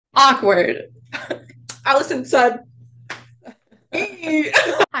Awkward. Allison said. Hi,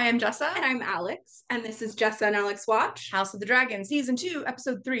 I'm Jessa. And I'm Alex, and this is Jessa and Alex Watch House of the Dragon, Season 2,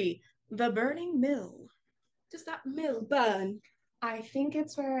 Episode 3, The Burning Mill. Does that mill burn? I think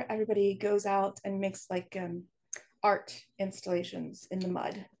it's where everybody goes out and makes art installations in the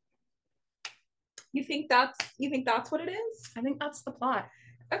mud. You think that's what it is? I think that's the plot.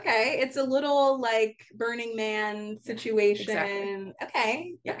 Okay, it's a little like Burning Man situation. Exactly.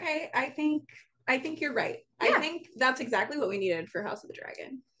 Okay, Yeah. Okay. I think you're right. Yeah. I think that's exactly what we needed for House of the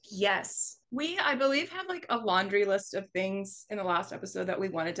Dragon. Yes. We, I believe, had like a laundry list of things in the last episode that we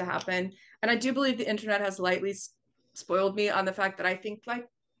wanted to happen. And I do believe the internet has lightly spoiled me on the fact that I think like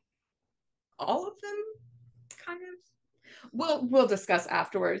all of them kind of we'll discuss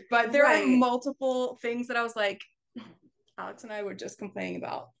afterwards. But there are multiple things that I was like, Alex and I were just complaining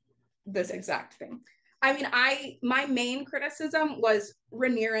about this exact thing. I mean, my main criticism was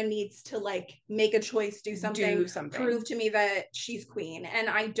Rhaenyra needs to like make a choice, do something, prove to me that she's queen. And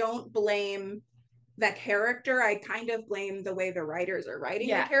I don't blame that character. I kind of blame the way the writers are writing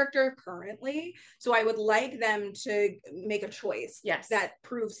the character currently. So I would like them to make a choice that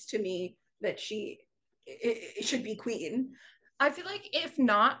proves to me that she should be queen. I feel like if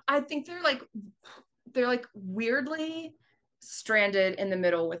not, I think they're like weirdly stranded in the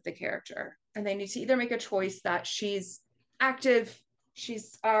middle with the character, and they need to either make a choice that she's active,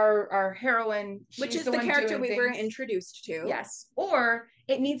 she's our heroine, which is the character we were introduced to. Yes, or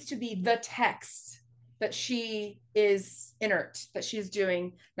it needs to be the text that she is inert, that she's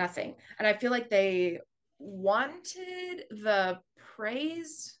doing nothing. And I feel like they wanted the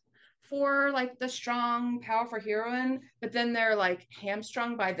praise for like the strong, powerful heroine, but then they're like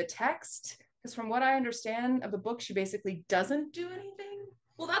hamstrung by the text. Because from what I understand of the book, she basically doesn't do anything.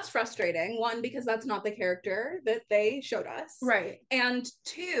 Well, that's frustrating. One, because that's not the character that they showed us. Right. And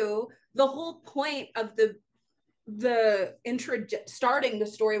two, the whole point of starting the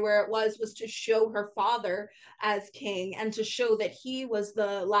story where it was to show her father as king and to show that he was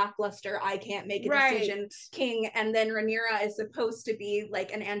the lackluster, I can't make a decision king, and then Rhaenyra is supposed to be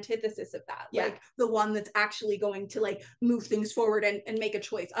like an antithesis of that, like the one that's actually going to like move things forward and make a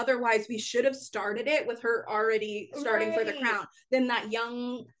choice. Otherwise we should have started it with her already starting for the crown. Then that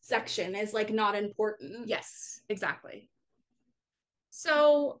young section is like not important. Yes, exactly.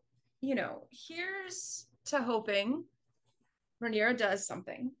 So, you know, here's to hoping Rhaenyra does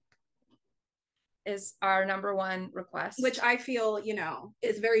something, is our number one request. Which I feel, you know,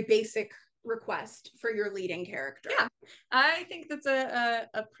 is very basic request for your leading character. Yeah, I think that's a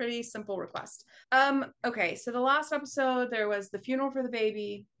pretty simple request. Okay, so the last episode, there was the funeral for the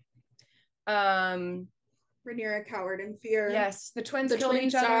baby. Rhaenyra cowered in fear. Yes, the twins killed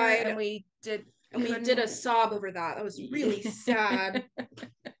each other, and we did a sob over that. That was really sad.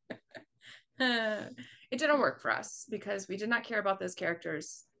 It didn't work for us because we did not care about those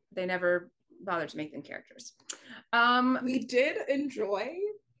characters. They never bothered to make them characters. We did enjoy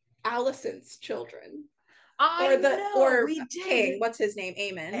Alicent's children. We did. King, what's his name?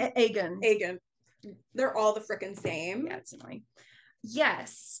 Aegon. They're all the freaking same. Yeah, it's annoying.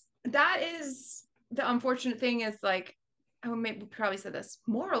 Yes, that is the unfortunate thing. Is like, we probably said this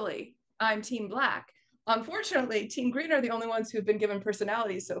morally. I'm Team Black. Unfortunately, Team Green are the only ones who've been given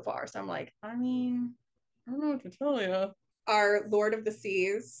personalities so far. So I'm like, I mean, I don't know what to tell you. Our Lord of the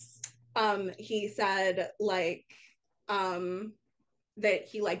Seas, he said like, that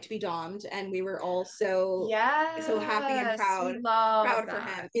he liked to be domed, and we were all so happy and proud for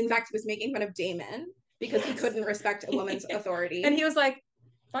him. In fact, he was making fun of Daemon because he couldn't respect a woman's authority, and he was like,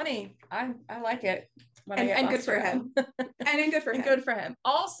 "Funny, I like it." And good for him. And good for him.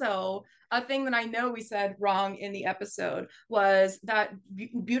 Also, a thing that I know we said wrong in the episode was that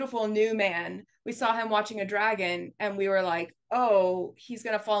beautiful new man. We saw him watching a dragon, and we were like, "Oh, he's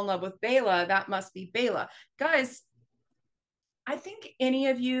gonna fall in love with Baela. That must be Baela." Guys, I think any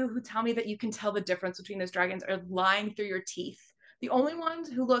of you who tell me that you can tell the difference between those dragons are lying through your teeth. The only ones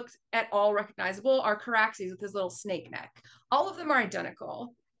who looked at all recognizable are Caraxes with his little snake neck. All of them are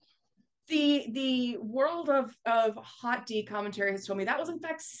identical. The world of Hot D commentary has told me that was in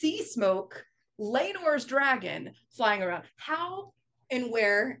fact Sea Smoke, Laenor's dragon, flying around. How and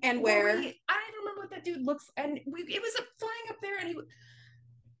where I don't remember what that dude looks, and it was flying up there, and he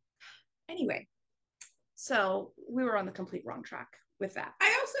anyway. So we were on the complete wrong track with that.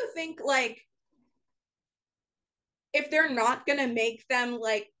 I also think like, if they're not gonna make them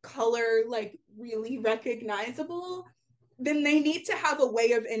like color like really recognizable, then they need to have a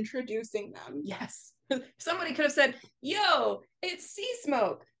way of introducing them. Yes. Somebody could have said, "Yo, it's Sea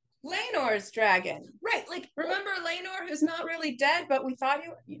Smoke. Laenor's dragon. Right. Like, remember Laenor, who's not really dead, but we thought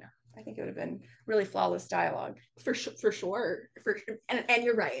I think it would have been really flawless dialogue. For sure. And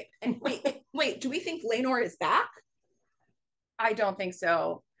you're right. And wait, do we think Laenor is back? I don't think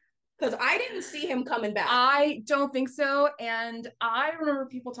so. Because I didn't see him coming back. I don't think so. And I remember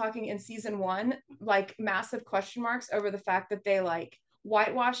people talking in season 1, like massive question marks over the fact that they like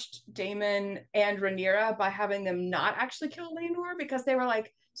whitewashed Daemon and Rhaenyra by having them not actually kill Laenor, because they were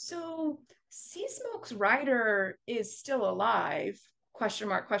like, so Sea Smoke's rider is still alive? Question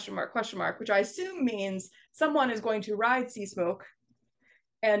mark, question mark, question mark, which I assume means someone is going to ride Sea Smoke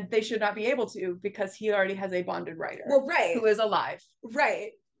and they should not be able to because he already has a bonded rider. Well, right. Who is alive.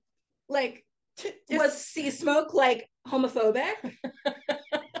 Right. Like, was Sea Smoke like homophobic?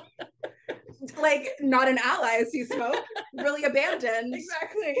 Like, not an ally, Sea Smoke. Really abandoned.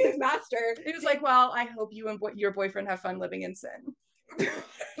 Exactly. His master. He was like, well, I hope you and your boyfriend have fun living in sin.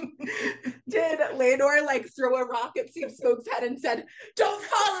 Did Laenor like throw a rock at Sea Smoke's head and said, don't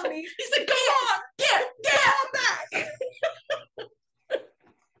follow me? He said, go on, get back.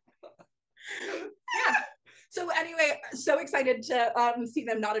 Yeah. So anyway, so excited to see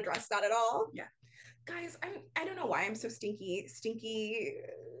them not address that at all. Yeah. Guys, I don't know why I'm so stinky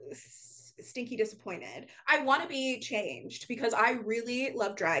disappointed. I want to be changed because I really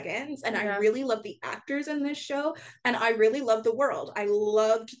love dragons and I really love the actors in this show and I really love the world. I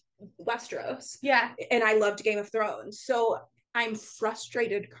loved Westeros. Yeah. And I loved Game of Thrones. So I'm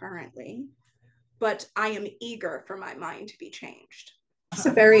frustrated currently, but I am eager for my mind to be changed. It's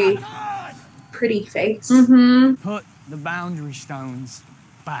a very pretty face. Mm-hmm. Put the boundary stones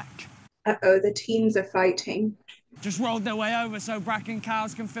back. Uh-oh, the teens are fighting. Just rolled their way over so Bracken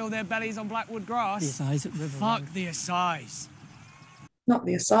cows can fill their bellies on Blackwood grass. The Assize at River. Fuck the Assize. Not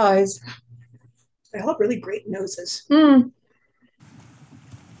the Assize. They all have really great noses. Mm.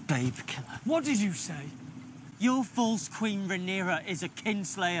 Babe killer. What did you say? Your false queen Rhaenyra is a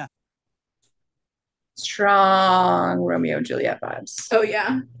kinslayer. Strong Romeo and Juliet vibes. Oh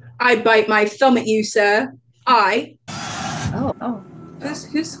yeah. I'd bite my thumb at you, sir. I. Oh.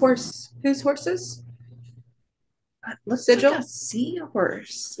 Whose horse? Whose horses? Looks Sigil? like a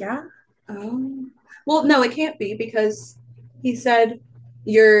seahorse. Yeah. Oh. Well, no, it can't be because he said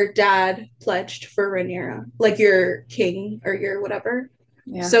your dad pledged for Rhaenyra, like your king or your whatever.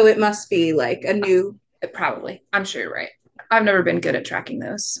 Yeah. So it must be like a new. Probably. I'm sure you're right. I've never been good at tracking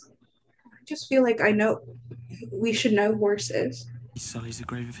those. I just feel like I know. We should know horses. He sullies the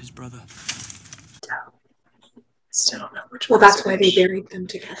grave of his brother. Still don't know which one. Well, that's why they buried them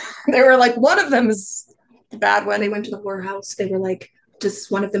together. They were like, one of them is the bad one. They went to the whorehouse. They were like, does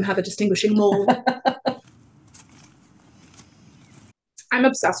one of them have a distinguishing mole? I'm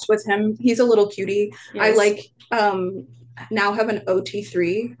obsessed with him. He's a little cutie. Yes. I like now have an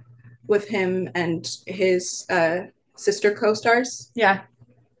OT3 with him and his sister co-stars. Yeah.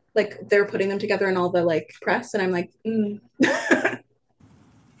 Like they're putting them together in all the like press and I'm like,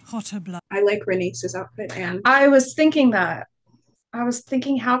 Hotter blood. I like Rhaenys' outfit and I was thinking that. I was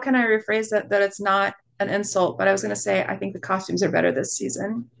thinking, how can I rephrase it that it's not an insult? But I was gonna say I think the costumes are better this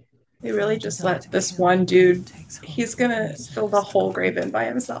season. They really just let this one dude, he's gonna fill the whole grave in by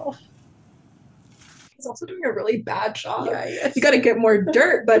himself. He's also doing a really bad job. Yeah, you gotta get more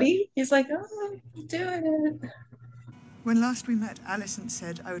dirt, buddy. He's like, oh, I'm doing it. When last we met, Alicent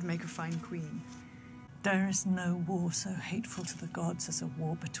said I would make a fine queen. There is no war so hateful to the gods as a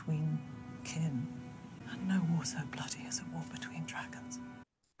war between kin, and no war so bloody as a war between dragons.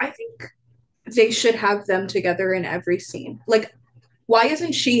 I think they should have them together in every scene. Like, why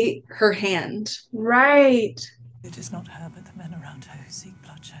isn't she her hand? Right. It is not her, but the men around her who seek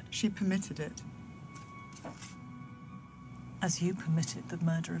bloodshed. She permitted it. As you permitted the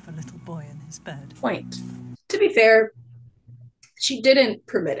murder of a little boy in his bed. Point. To be fair, she didn't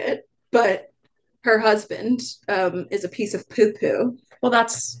permit it, but her husband is a piece of poo-poo. Well,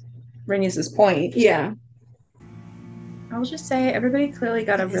 that's Rhaenys' point. Yeah. I'll just say everybody clearly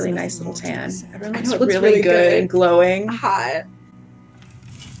got a really nice little tan. Everyone looks really, really good and glowing. Hot.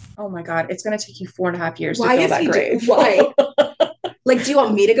 Oh my god, it's gonna take you 4.5 years to fill that grave. Why? Like, do you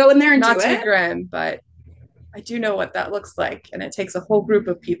want me to go in there and Not do it? Not too grim, but I do know what that looks like, and it takes a whole group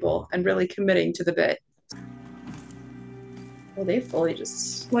of people and really committing to the bit. Well, they fully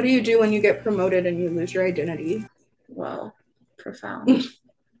just... What do you do when you get promoted and you lose your identity? Well, profound.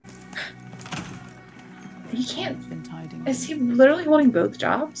 He can't... Is he literally holding both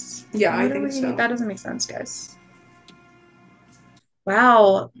jobs? Yeah, literally, I think so. That doesn't make sense, guys.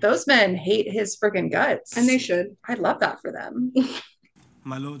 Wow, those men hate his friggin' guts. And they should. I love that for them.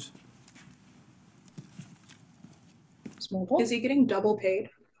 My lords. Small boy. Is he getting double paid?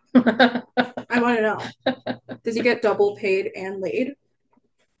 I want to know. Does he get double paid and laid?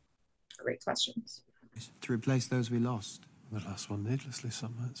 Great questions. To replace those we lost. The last one needlessly,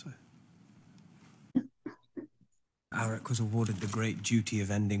 some might say. Alaric was awarded the great duty of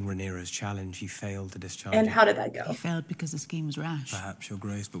ending Rhaenyra's challenge. He failed to discharge And it. how did that go? He failed because the scheme was rash. Perhaps, Your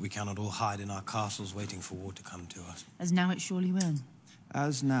Grace, but we cannot all hide in our castles waiting for war to come to us. As now it surely will.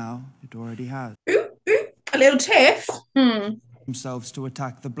 As now, it already has. A little tiff. Themselves to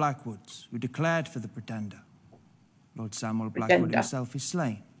attack the Blackwoods, who declared for the Pretender. Lord Samuel Blackwood himself is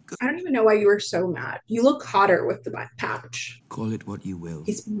slain. I don't even know why you were so mad. You look hotter with the pouch. Call it what you will.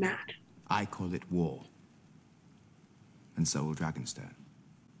 He's mad. I call it war. And so will Dragonstone.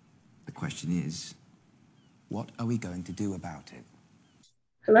 The question is, what are we going to do about it?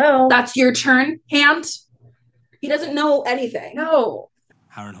 Hello? That's your turn, Hand. He doesn't know anything. No.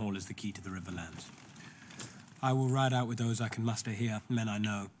 Harrenhal is the key to the Riverlands. I will ride out with those I can muster here, men I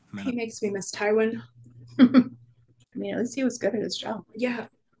know. He makes me miss Tywin. I mean, at least he was good at his job. Yeah,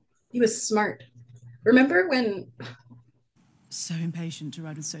 he was smart. Remember when... So impatient to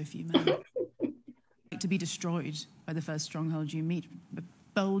ride with so few men. To be destroyed by the first stronghold you meet. A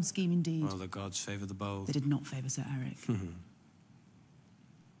bold scheme indeed. Well, the gods favour the bold. They did not favour Sir Eric.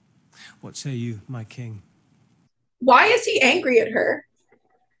 What say you, my king? Why is he angry at her?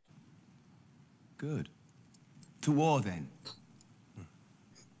 Good. To war, then.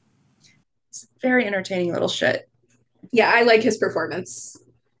 It's very entertaining little shit. Yeah, I like his performance.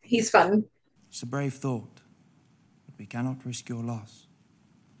 He's fun. It's a brave thought, but we cannot risk your loss.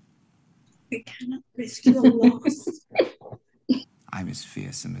 We cannot risk your loss. I'm as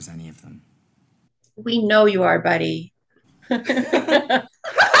fearsome as any of them. We know you are, buddy. Allison!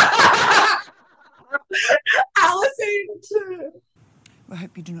 I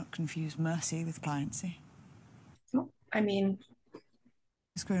hope you do not confuse mercy with pliancy. I mean...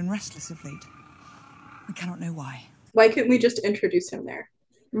 He's grown restless of late. We cannot know why. Why couldn't we just introduce him there?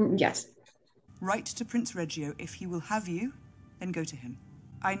 Yes. Write to Prince Reggio. If he will have you, then go to him.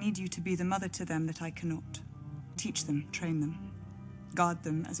 I need you to be the mother to them that I cannot. Teach them, train them. Guard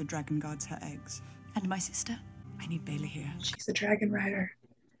them as a dragon guards her eggs. And my sister? I need Bailey here. She's a dragon rider.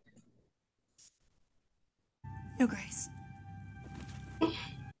 Your Grace.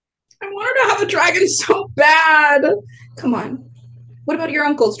 I want her to have a dragon so bad. Come on. What about your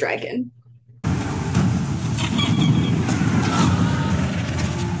uncle's dragon?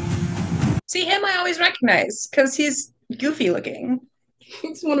 See, him I always recognize because he's goofy looking.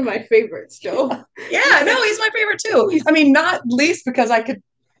 He's one of my favorites, Joe. Yeah, no, he's my favorite too. I mean, not least because I could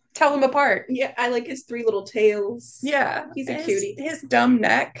tell them apart. Yeah, I like his three little tails. Yeah. He's a cutie. His dumb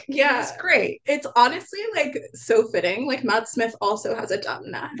neck. Yeah. It's great. It's honestly like so fitting. Like Matt Smith also has a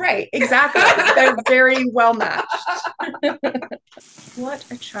dumb neck. Right, exactly. They're very well matched. What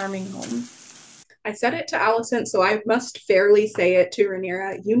a charming home. I said it to Allison, so I must fairly say it to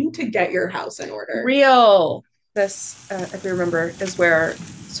Rhaenyra. You need to get your house in order. Real. This, if you remember, is where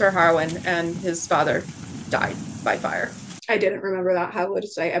Sir Harwin and his father died by fire. I didn't remember that. How would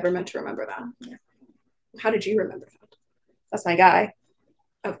I ever meant to remember that? Yeah. How did you remember that? That's my guy.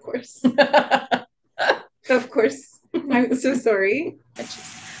 Of course. Of course. I'm so sorry.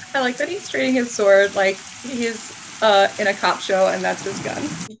 I like that he's trading his sword like he's in a cop show and that's his gun.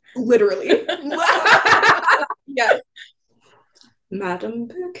 Literally. Yes. Madam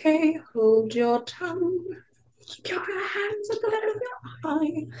Bouquet, hold your tongue. Keep your hands at the level of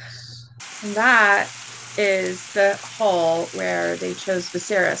your eyes. And that is the hall where they chose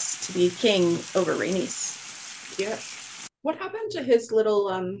Viserys to be king over Rhaenys. Yes. What happened to his little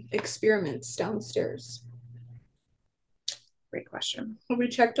experiments downstairs? Great question. Have we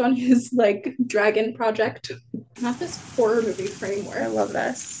checked on his like dragon project? Not this horror movie framework. I love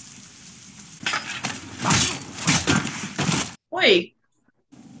this. Oi!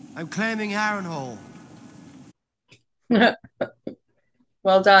 I'm claiming Harrenhal.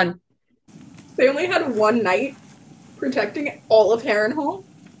 Well done. They only had one knight protecting all of Harrenhal.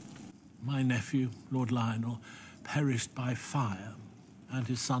 My nephew, Lord Lionel, perished by fire, and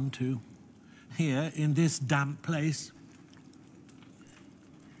his son too. Here, in this damp place.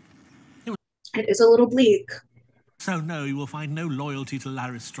 It is a little bleak. So no, you will find no loyalty to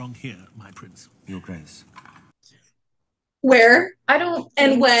Larys Strong here, my prince. Your Grace. Where? I don't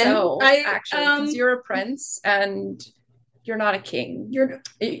And think when? so, I, actually, because you're a prince and you're not a king.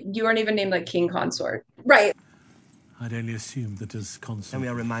 You aren't even named like king consort. Right. I'd only assumed that as consort. And we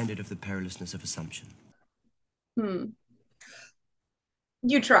are reminded of the perilousness of assumption. You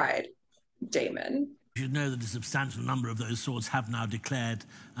tried, Damon. You should know that a substantial number of those swords have now declared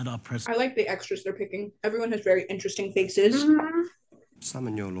and are present. I like the extras they're picking. Everyone has very interesting faces.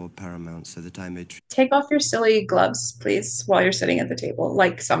 Summon your Lord Paramount so that I may... Take off your silly gloves, please, while you're sitting at the table,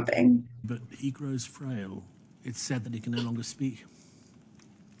 like something. But he grows frail. It's said that he can no longer speak,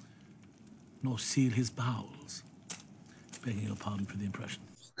 nor seal his bowels. Begging your pardon for the impression.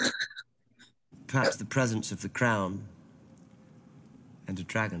 Perhaps the presence of the crown and a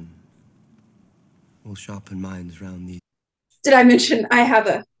dragon will sharpen minds round these. Did I mention I have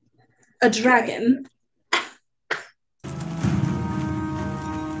a dragon?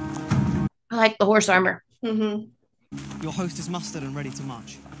 I like the horse armor. Mm-hmm. Your host is mustered and ready to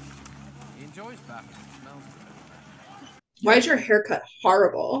march. He enjoys battle. Smells good. Why is your haircut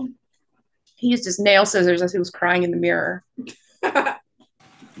horrible? He used his nail scissors as he was crying in the mirror.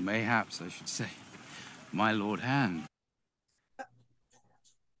 Mayhaps I should say. My Lord Hand.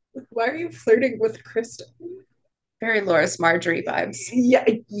 Why are you flirting with Kristen? Very Loris Marjorie vibes. Yeah,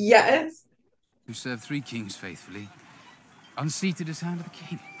 yes. Who served 3 kings faithfully, unseated as hand of the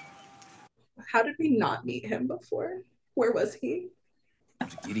king. How did we not meet him before? Where was he?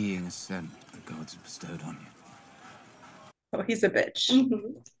 What a giddying ascent the gods have bestowed on you. Oh, he's a bitch.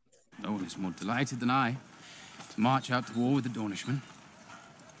 Mm-hmm. No one is more delighted than I to march out to war with the Dornishmen.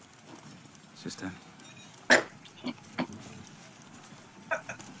 Sister.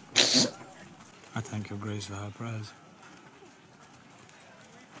 I thank your grace for her prayers.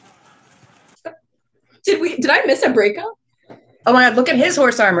 Did I miss a breakup? Oh my god, look at his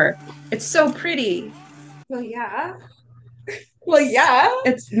horse armor. It's so pretty. Well, yeah. Well, yeah.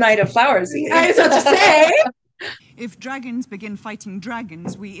 It's Knight of Flowers. I was about to say. If dragons begin fighting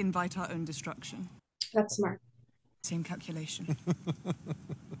dragons, we invite our own destruction. That's smart. Same calculation.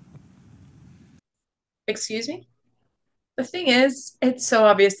 Excuse me? The thing is, it's so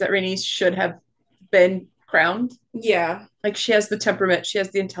obvious that Rhaenys should have been crowned. Yeah. Like, she has the temperament, she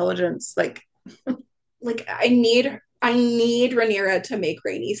has the intelligence. Like I need Rhaenyra to make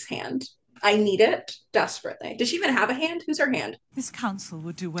Rhaenys' hand. I need it desperately. Does she even have a hand? Who's her hand? This council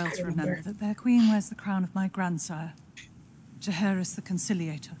would do well to remember that their queen wears the crown of my grandsire, Jaehaerys the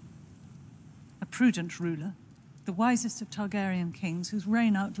Conciliator. A prudent ruler, the wisest of Targaryen kings whose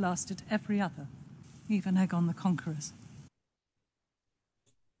reign outlasted every other, even Aegon the Conqueror's.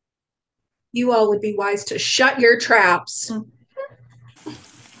 You all would be wise to shut your traps.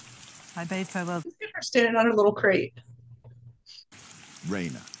 I bade farewell. Look at her standing on her little crate.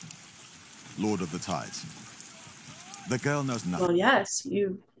 Rhaena, Lord of the Tides. The girl knows nothing. Well, yes,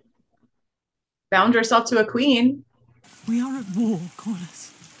 you bound yourself to a queen. We are at war,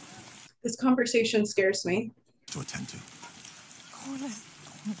 Corlys. This conversation scares me. To attend to. Corlys.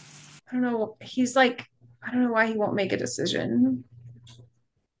 I don't know. He's like, I don't know why he won't make a decision.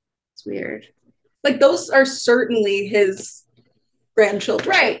 It's weird. Like, those are certainly his grandchildren.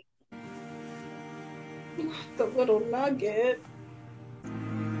 Right. The little nugget.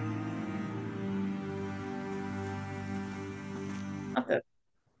 Not the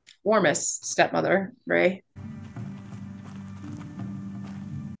warmest stepmother, Ray. I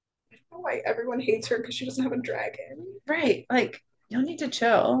don't know why everyone hates her because she doesn't have a dragon. Right. Like, you'll need to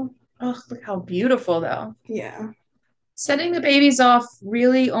chill. Oh, look how beautiful, though. Yeah. Setting the babies off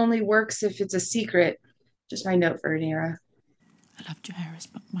really only works if it's a secret. Just my note for Rhaenyra. I love Jaehaerys,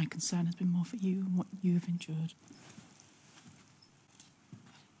 but my concern has been more for you and what you have endured.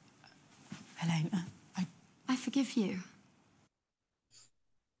 Helena, I forgive you.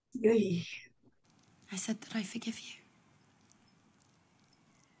 Yay. I said that I forgive you.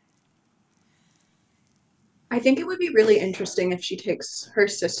 I think it would be really interesting if she takes her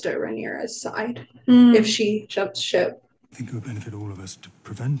sister Rhaenyra's side. If she jumps ship. I think it would benefit all of us to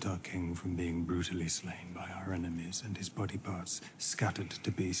prevent our king from being brutally slain by our enemies and his body parts scattered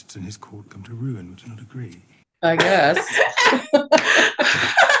to beasts and his court come to ruin. Would you not agree? I guess.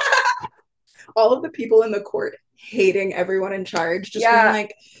 All of the people in the court hating everyone in charge, just being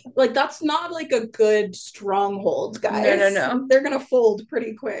like that's not like a good stronghold, guys. No. They're gonna fold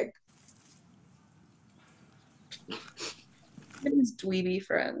pretty quick. And his dweeby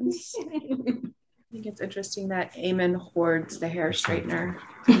friends. I think it's interesting that Aemon hoards the hair straightener.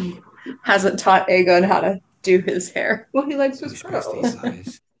 Hasn't taught Aegon how to do his hair. Well, he likes his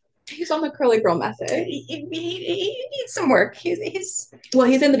curls. He's on the curly girl method. He needs some work. He's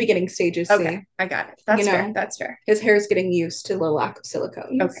in the beginning stages. Okay, see? I got it. That's fair. That's fair. His hair is getting used to the lack of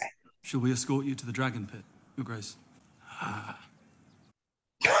silicone. Okay. Shall we escort you to the dragon pit, Your Grace?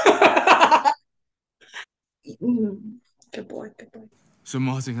 Good boy, good boy. Sir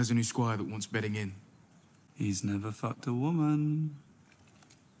Martin has a new squire that wants bedding in. He's never fucked a woman.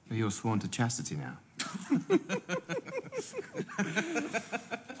 You're sworn to chastity now.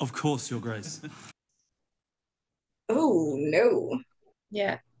 Of course, Your Grace. Oh, no.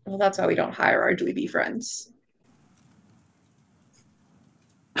 Yeah. Well, that's why we don't hire our dweeby friends.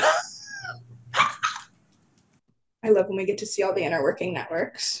 I love when we get to see all the inner working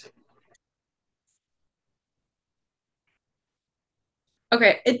networks.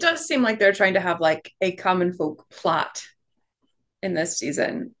 Okay, it does seem like they're trying to have like a common folk plot in this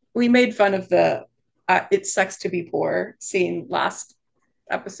season. We made fun of the "it sucks to be poor" scene last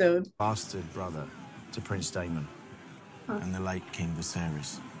episode. Bastard brother to Prince Damon and the late King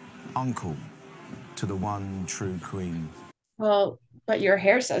Viserys. Uncle to the one true queen. Well, but your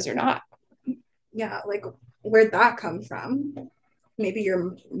hair says you're not. Yeah, like where'd that come from? Maybe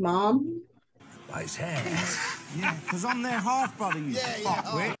your mom? By his hair. Yeah, because I'm their half brother, you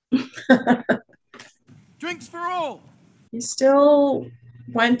fuckwit. Drinks for all. You still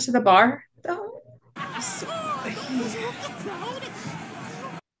went to the bar, though?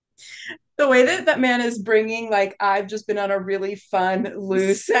 The way that man is bringing, like, I've just been on a really fun,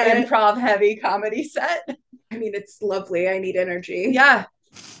 loose, improv heavy comedy set. I mean, it's lovely. I need energy. Yeah.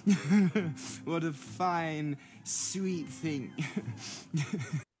 What a fine, sweet thing.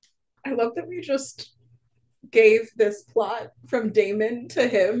 I love that we just gave this plot from Damon to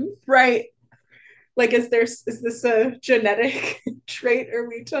him. Right. Like, is this a genetic trait? Are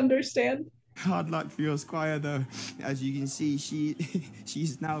we to understand? Hard luck for your squire, though. As you can see,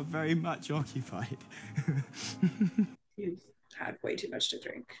 she's now very much occupied. You've had way too much to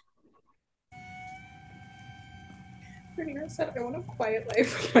drink. Rhaenyra said, I want a quiet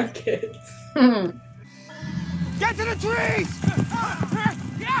life with my kids. Get to the trees!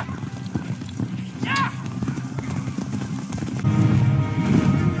 Yeah!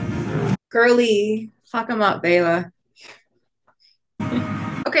 Girly. Fuck him up, Bela.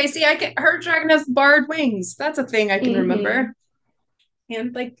 Okay, see, her dragon has barred wings. That's a thing I can remember.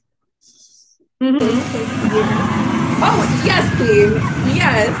 And like, oh yes, queen,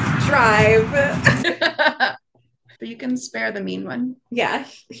 yes, drive. But you can spare the mean one. Yeah,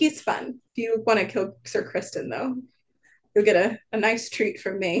 he's fun. If you want to kill Sir Kristen, though, you'll get a nice treat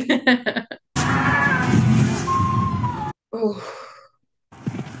from me. Oh.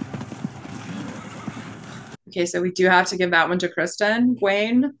 Okay, so we do have to give that one to Kristen.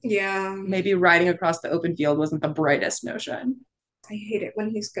 Wayne? Yeah. Maybe riding across the open field wasn't the brightest notion. I hate it when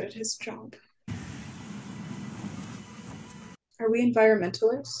he's good at his job. Are we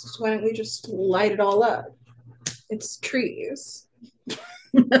environmentalists? Why don't we just light it all up? It's trees.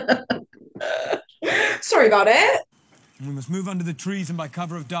 Sorry about it. We must move under the trees and by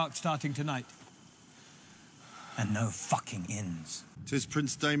cover of dark starting tonight. And no fucking inns. 'Tis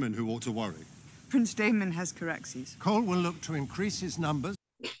Prince Damon who ought to worry. Prince Damon has Caraxes. Cole will look to increase his numbers.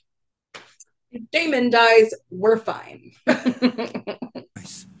 If Damon dies, we're fine.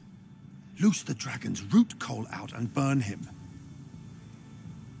 Loose the dragons, root Cole out and burn him.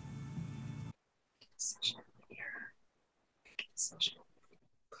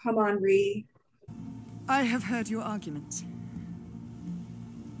 Come on, Ree. I have heard your arguments.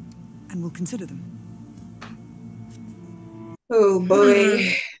 And will consider them. Oh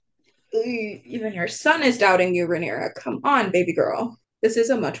boy. Even your son is doubting you, Rhaenyra. Come on, baby girl. This is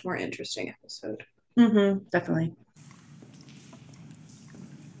a much more interesting episode. Definitely.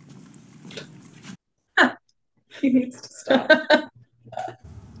 He needs to stop.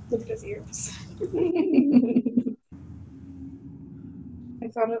 Look at his ears. I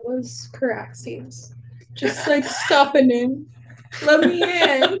thought it was Caraxes. Just like stopping in. Let me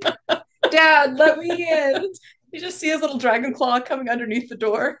in. Dad, let me in. You just see his little dragon claw coming underneath the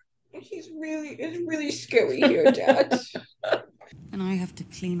door. It's really scary here, Dad. And I have to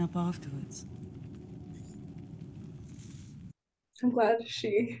clean up afterwards. I'm glad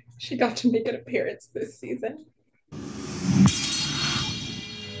she got to make an appearance this season.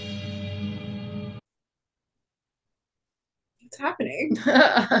 What's happening?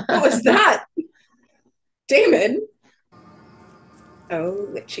 What was that? Damon? Oh,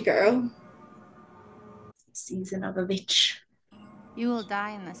 witchy girl. Season of a witch. You will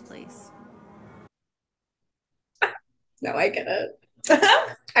die in this place. No, I get it.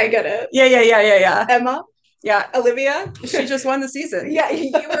 I get it. Yeah. Emma? Yeah. Olivia? She just won the season. Yeah,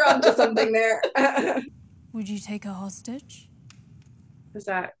 you were onto something there. Would you take her hostage? Is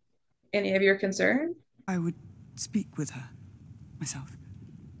that any of your concern? I would speak with her myself.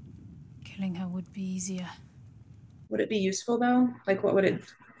 Killing her would be easier. Would it be useful, though? Like, what would it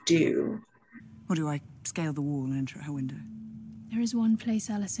do? Or do I scale the wall and enter at her window? There is one place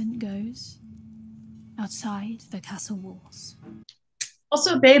Alicent goes. Outside the castle walls.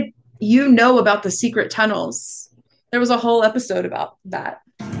 Also, babe, you know about the secret tunnels. There was a whole episode about that.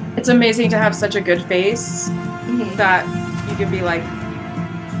 It's amazing to have such a good face that you can be like,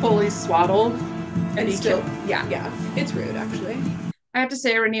 fully swaddled. And he still, yeah. It's rude, actually. I have to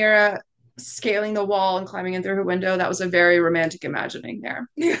say, Rhaenyra scaling the wall and climbing in through her window, that was a very romantic imagining there.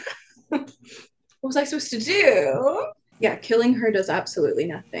 What was I supposed to do? Yeah, killing her does absolutely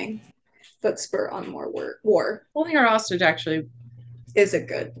nothing but spur on more war. Holding her hostage actually is a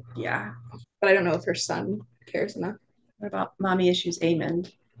good. Yeah. But I don't know if her son cares enough. What about mommy issues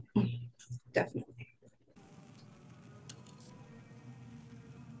Aemond? Definitely.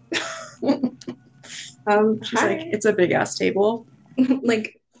 She's like, it's a big ass table.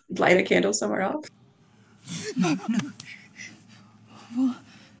 Like, light a candle somewhere else. No. What?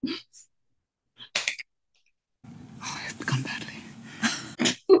 Oh, I've begun badly.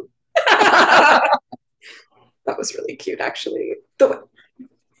 That was really cute, actually.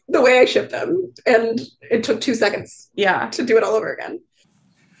 The way I shipped them, and it took 2 seconds. Yeah, to do it all over again.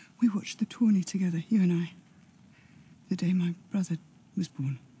 We watched the tourney together, you and I. The day my brother was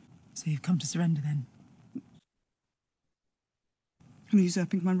born. So you've come to surrender then? I'm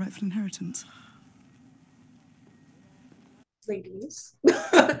usurping my rightful inheritance. Ladies,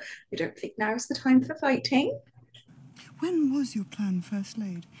 I don't think now's the time for fighting. When was your plan first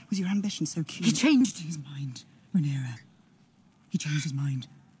laid? Was your ambition so keen? He changed his mind, Rhaenyra. He changed his mind.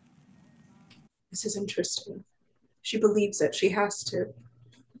 This is interesting. She believes it. She has to.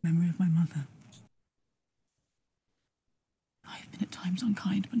 Memory of my mother. I have been at times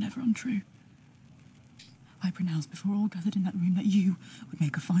unkind, but never untrue. I pronounced before all gathered in that room that you would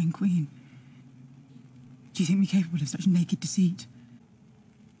make a fine queen. Do you think me capable of such naked deceit?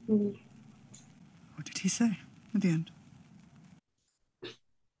 What did he say at the end?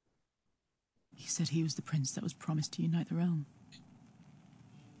 He said he was the prince that was promised to unite the realm.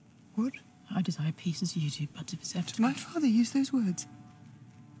 What? I desire peace as you do, but to possess... Did my father use those words?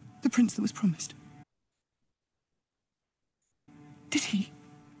 The prince that was promised? Did he?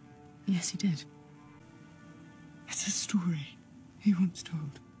 Yes, he did. It's a story he once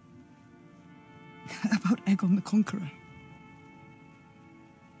told. About Aegon the Conqueror.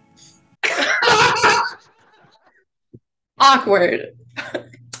 Awkward.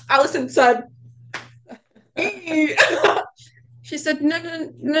 Allison said. She said, no.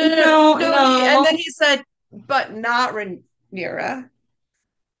 And then he said, but not Rhaenyra.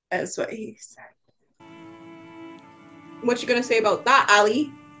 That's what he said. What you gonna say about that,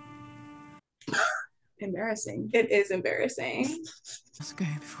 Allie? Embarrassing. It is embarrassing. Let's go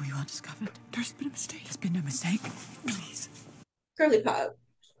before you are discovered. There's been a mistake. There's been no mistake. Please. Curly pop.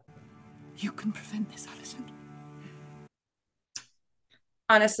 You can prevent this, Allison.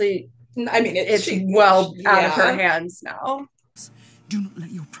 Honestly, I mean, it's well out of her hands now. Do not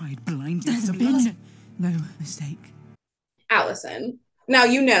let your pride blind you. There's been no mistake. Allison. Now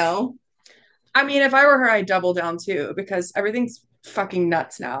you know. I mean, if I were her, I'd double down too, because everything's fucking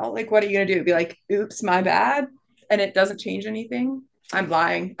nuts now. Like, what are you gonna do? Be like, oops, my bad? And it doesn't change anything? I'm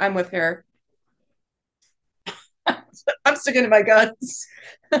lying. I'm with her. I'm sticking to my guns.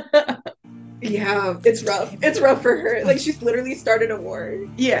 Yeah, it's rough. It's rough for her. Like, she's literally started a war.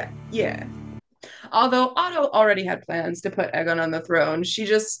 Yeah. Although Otto already had plans to put Aegon on the throne, she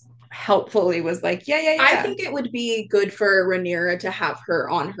just helpfully was like, yeah. I think it would be good for Rhaenyra to have her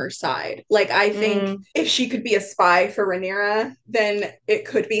on her side. Like, I think if she could be a spy for Rhaenyra, then it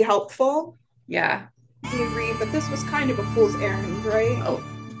could be helpful. Yeah. I agree, but this was kind of a fool's errand, right? Oh,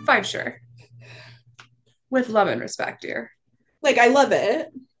 fine, sure. With love and respect, dear. Like, I love it.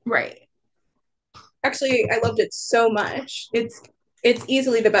 Right. Actually, I loved it so much. It's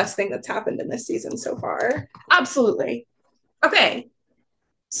easily the best thing that's happened in this season so far. Absolutely. Okay.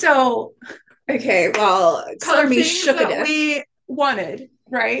 So, well, color me shook that we wanted,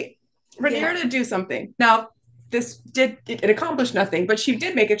 right? Rhaenyra to do something. Now, it accomplished nothing, but she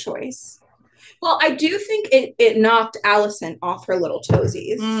did make a choice. Well, I do think it knocked Allison off her little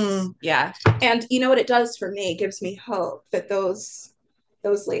toesies. Yeah. And you know what it does for me? It gives me hope that those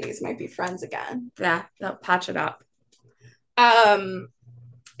ladies might be friends again. Yeah, they'll patch it up.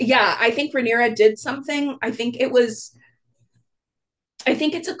 Yeah, I think Rhaenyra did something. I think it's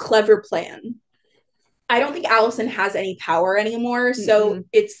a clever plan. I don't think Allison has any power anymore, so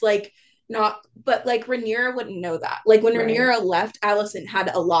it's like not, but like Rhaenyra wouldn't know that. Like when Rhaenyra left, Allison had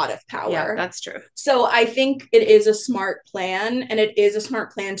a lot of power. Yeah, that's true. So I think it is a smart plan, and it is a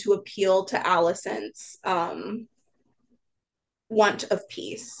smart plan to appeal to Allison's want of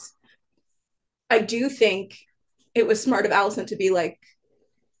peace. I do think it was smart of Allison to be like,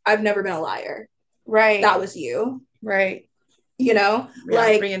 I've never been a liar. Right. That was you. Right. You know? Yeah,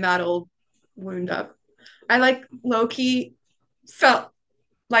 like bringing that old wound up. I low-key felt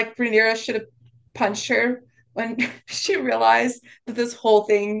like Rhaenyra should have punched her when she realized that this whole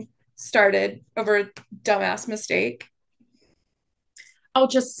thing started over a dumbass mistake. I'll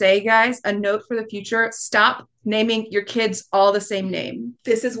just say, guys, a note for the future: stop naming your kids all the same name.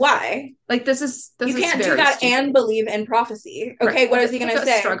 This is why. Like, this is you can't do that stupid. And believe in prophecy. Okay, right. What is he gonna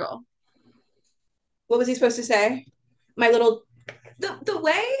say? Struggle. What was he supposed to say? My little the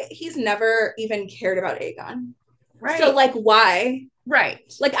way he's never even cared about Aegon. Right. So like why?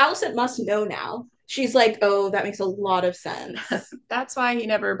 Right. Like Alicent must know now. She's like, oh, that makes a lot of sense. That's why he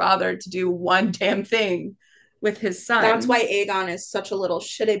never bothered to do one damn thing with his son. That's why Aegon is such a little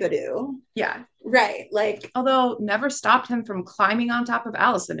shitty-badoo. Yeah. Right. Like, although never stopped him from climbing on top of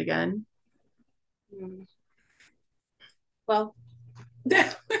Alicent again. Well,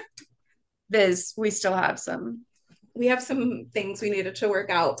 Viz, we still have some. We have some things we needed to work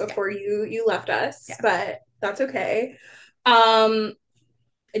out before you left us, but that's okay.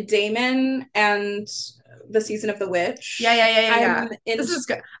 Daemon and the season of the witch. Yeah. This is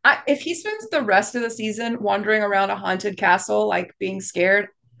good. If he spends the rest of the season wandering around a haunted castle, like being scared,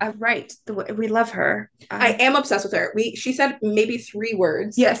 right. We love her. I am obsessed with her. She said maybe 3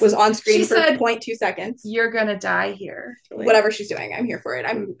 words. Yes. Was on screen she for said, 0.2 seconds. You're gonna die here. Like, whatever she's doing, I'm here for it.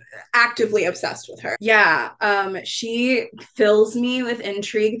 I'm actively obsessed with her. Yeah. She fills me with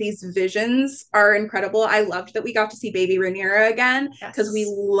intrigue. These visions are incredible. I loved that we got to see baby Rhaenyra again because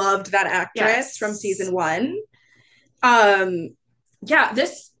we loved that actress from season 1. Yeah,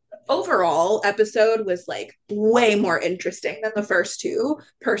 this overall episode was like way more interesting than the first 2,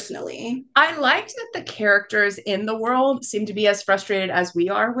 personally. I liked that the characters in the world seem to be as frustrated as we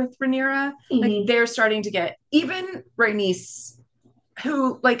are with Rhaenyra. Like, they're starting to get, even Rhaenys,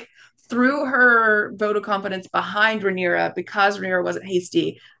 who like threw her vote of confidence behind Rhaenyra because Rhaenyra wasn't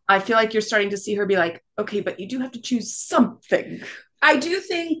hasty. I feel like you're starting to see her be like, okay, but you do have to choose something. I do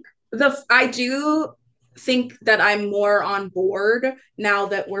think that I'm more on board now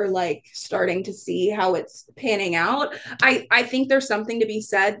that we're like starting to see how it's panning out. I think there's something to be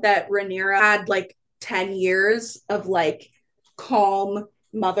said that Rhaenyra had like 10 years of like calm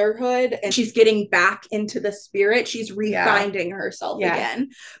motherhood, and she's getting back into the spirit. She's refinding herself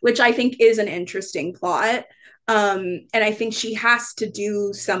again, which I think is an interesting plot. And I think she has to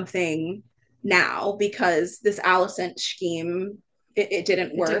do something now because this Alicent scheme, it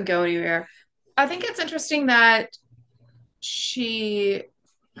didn't work. It didn't go anywhere. I think it's interesting that she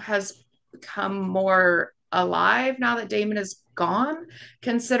has become more alive now that Daemon is gone,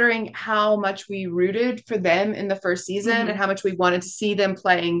 considering how much we rooted for them in the first season and how much we wanted to see them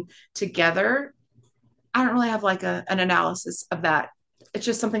playing together. I don't really have like an analysis of that. It's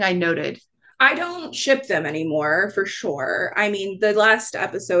just something I noted. I don't ship them anymore, for sure. I mean, the last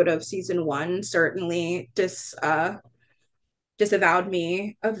episode of season 1 certainly disavowed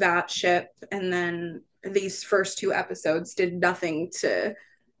me of that ship, and then these first 2 episodes did nothing to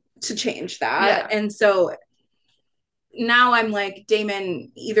change that. And so now I'm like,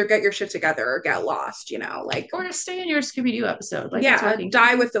 Daemon, either get your shit together or get lost, like, or stay in your Scooby-Doo episode. Like,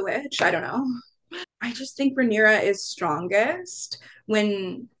 die with the witch. I don't know. I just think Rhaenyra is strongest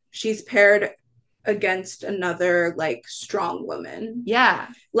when she's paired against another like strong woman. Yeah.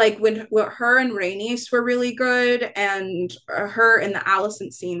 Like when her and Rhaenys were really good, and her and the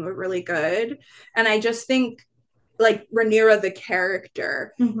Alicent scene were really good. And I just think like Rhaenyra, the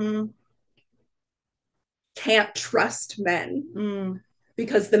character, can't trust men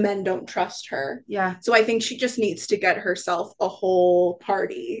because the men don't trust her. Yeah. So I think she just needs to get herself a whole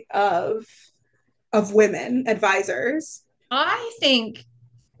party of women advisors. I think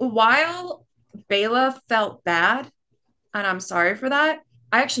while Baela felt bad, and I'm sorry for that,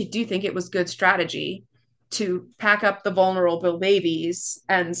 I actually do think it was good strategy to pack up the vulnerable babies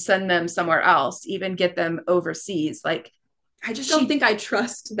and send them somewhere else, even get them overseas. Like, I just don't think I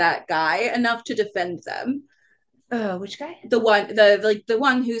trust that guy enough to defend them. Which guy? The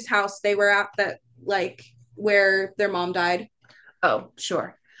one whose house they were at, that like where their mom died. Oh,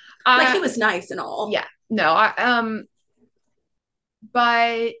 sure. Like, he was nice and all. Yeah. No,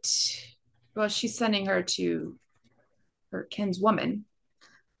 but well, she's sending her to her kinswoman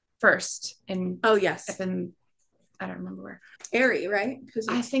first. And yes. And I don't remember where. Aerie, right?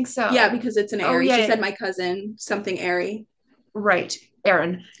 I think so. Yeah, because it's an Aerie. Yeah, she said my cousin, something Aerie. Right.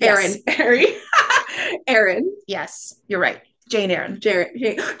 Aaron. Aaron. Yes. Aerie. Aaron. Yes, you're right. Jane Aaron. Jane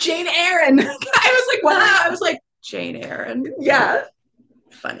Aaron. I was like, wow. I was like, Jane Aaron. Yeah.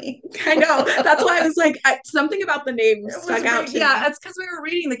 Funny. I know. That's why I was like, something about the name stuck out to me. Yeah, it's because we were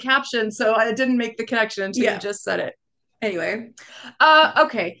reading the caption, so I didn't make the connection until you just said it. Anyway.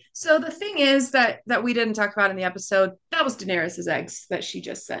 Okay. So the thing is that we didn't talk about in the episode, that was Daenerys's eggs that she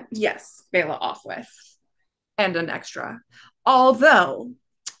just sent. Yes. Baela off with. and an extra. Although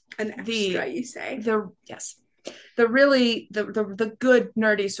an extra, you say? The good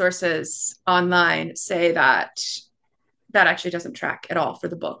nerdy sources online say that actually doesn't track at all for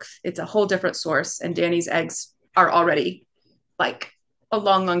the book. It's a whole different source, and Dany's eggs are already like a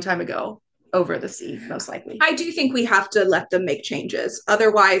long time ago over the sea, most likely. I do think we have to let them make changes.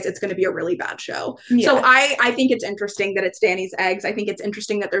 Otherwise, it's going to be a really bad show. Yeah. So I think it's interesting that it's Dany's eggs. I think it's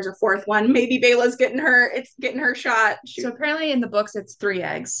interesting that there's a fourth one. Maybe Bela's getting her shot. So apparently in the books, it's 3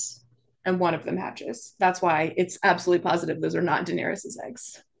 eggs and one of them hatches. That's why it's absolutely positive those are not Daenerys's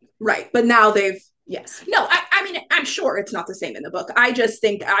eggs. Right. But now they've, yes. No, I mean, I'm sure it's not the same in the book. I just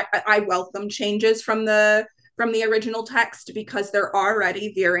think I welcome changes from the original text because they're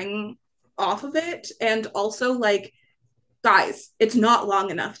already veering off of it. And also, like, guys, it's not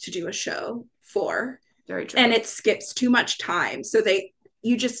long enough to do a show for. Very true. And it skips too much time. So if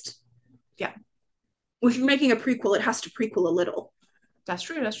you're making a prequel, it has to prequel a little. That's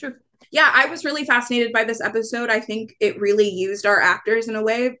true. Yeah, I was really fascinated by this episode. I think it really used our actors in a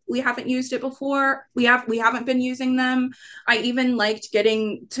way we haven't used it before. We haven't been using them. I even liked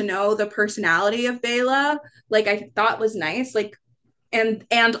getting to know the personality of Bela. Like, I thought was nice. Like,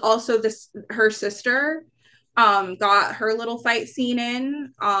 and also her sister got her little fight scene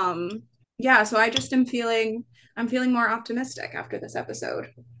in. Yeah, so I just I'm feeling more optimistic after this episode.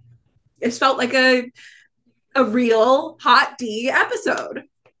 It felt like a real hot D episode.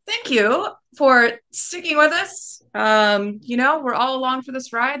 Thank you for sticking with us. We're all along for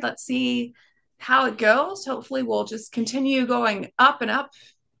this ride. Let's see how it goes. Hopefully we'll just continue going up and up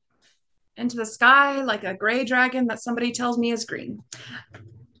into the sky like a gray dragon that somebody tells me is green.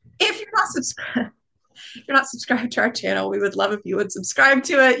 If you're not subscribed to our channel, we would love if you would subscribe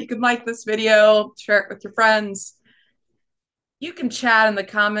to it. You can like this video, share it with your friends. You can chat in the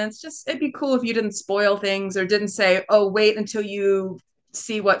comments. Just, it'd be cool if you didn't spoil things or didn't say, oh, wait until you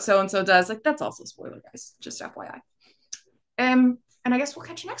see what so-and-so does. Like, that's also spoiler, guys. Just FYI. And I guess we'll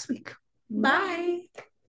catch you next week. Bye.